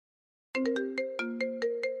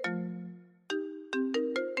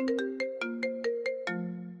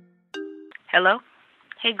Hello?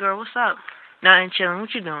 Hey girl, what's up? Nothing, chilling.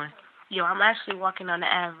 What you doing? Yo, I'm actually walking on the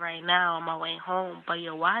Ave right now on my way home, but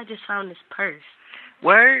yo, why I just found this purse?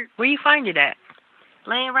 Word? Where you find it at?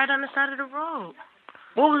 Laying right on the side of the road.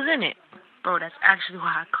 What was in it? Bro, that's actually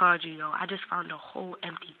why I called you, yo. I just found a whole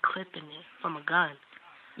empty clip in it from a gun.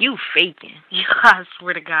 You faking. Yo, I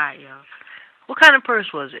swear to God, yo. What kind of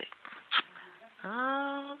purse was it?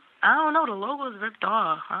 I don't know. The logo's ripped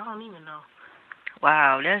off. I don't even know.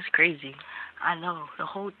 Wow, that's crazy. I know. The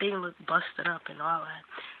whole thing looked busted up and all that.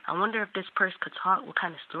 I wonder if this purse could talk, what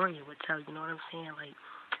kind of story it would tell, you know what I'm saying? Like,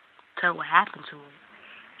 tell what happened to him.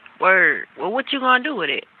 Word. Well, what you gonna do with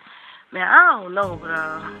it? Man, I don't know, but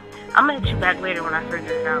I'm gonna hit you back later when I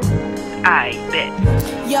figure it out. I bet.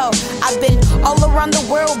 Yo, I've been all around the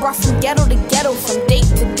world, brought from ghetto to ghetto, from date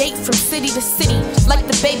to date, from city to city. Like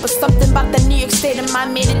the Bay, but something about the New York State of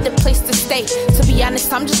mind made it the place to stay. To be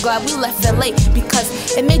honest, I'm just glad we left LA,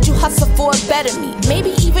 because it made you hustle for a better me.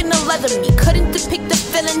 Maybe even a leather me couldn't depict the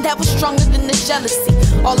feeling that was stronger than the jealousy.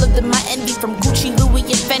 All of them I envy, from Gucci, Louis,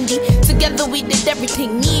 and Fendi. Together we did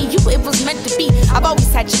everything, me and you, it was meant to be. I've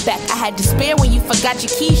always had your back. I had despair when you forgot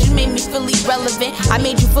your keys. You made me feel irrelevant. I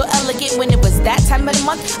made you feel elegant when it was that time of the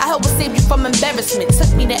month. I helped save you from embarrassment.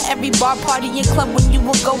 Took me to every bar, party, and club when you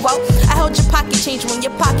would go out. I held your pocket change when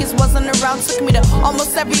your pockets wasn't around. Took me to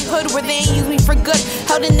almost every hood where they ain't used me for good.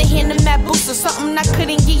 Held in the hand of Matt Booster, something I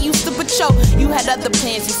couldn't get used to. But yo, you had other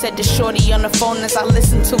plans. You said to shorty on the phone as I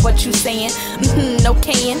listened to what you saying.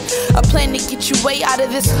 Okay, a plan to get you way out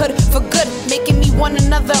of this hood for good, making me want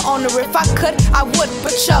another owner. If I could, I would.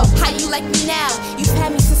 But yo, how you like me now? You've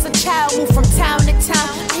had me since a child, moved from town to town.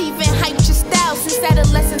 I even hyped your style since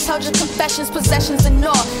adolescence. Held your confessions, possessions, and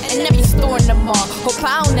all, and every store in the mall. Hope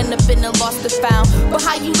I don't end up in the lost and found. But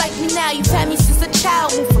how you like me now? You've had me since a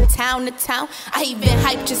child, moved from town to town. I even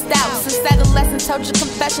hyped your style since adolescence. Held your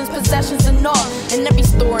confessions, possessions, and all, and every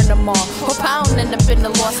store in the mall. Hope I don't end up in the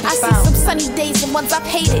lost and found. I see some sunny days and ones I've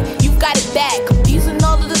hated. You got it bad, confusing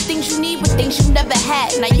all of the things you need with things you never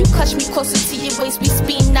had. Now you clutch me closer to your waist, we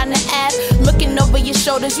speeding down the Ave, looking over your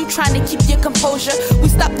shoulders. You trying to keep your composure. We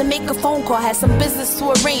stopped to make a phone call, had some business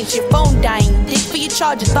to arrange. Your phone dying, dig for your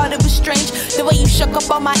charger, thought it was strange the way you shook up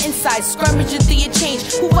on my insides, scrummaging through your change.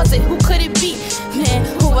 Who was it? Who could it be? Man,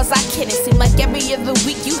 who was I kidding? Seemed like every other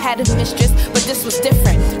week you had a mistress, but this was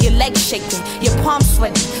different. Your legs shaking, your palms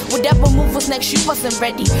sweating. Whatever move was next, you wasn't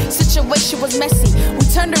ready. Situation was messy. We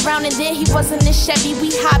turned around and then he wasn't in Chevy.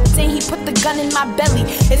 We hopped in, he put the gun in my belly.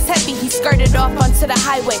 It's heavy, he skirted off onto the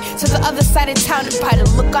highway to the other side of town, and by the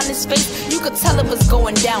look on his face, you could tell it was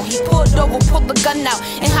going down. He pulled over, pulled the gun out,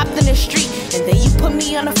 and hopped in the street. And then you put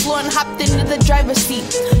me on the floor and hopped into the driver's seat.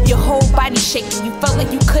 Your whole body shaking, you felt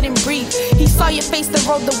like you couldn't breathe. He saw your face and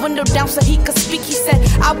rolled the window down so he could speak. He said,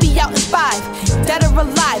 I'll be out in 5, dead or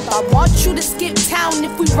alive. I want you to skip town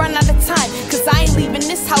if we run out of time, cause I ain't leaving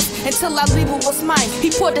this house until I leave with what's mine. He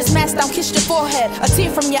pulled his mask down, kissed your forehead, a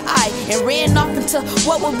tear from your eye, and ran off into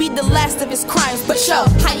what will be the last of his crimes. But yo,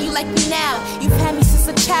 how you like me now? You've had me since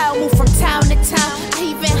a child, moved from town to town.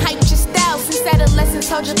 I even hyped your style since adolescence.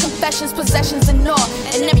 Held your confessions, possessions, and all,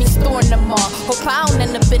 and every store in the mall. Hope I don't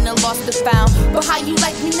end up in the lost and found. But how you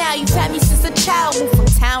like me now? You've had me since a child, moved from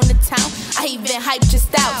town to town. I even hyped your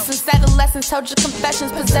style since adolescence. Held your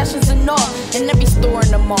confessions, possessions, and all, and every store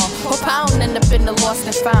in the mall. Hope I don't end up in the lost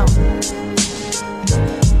and found.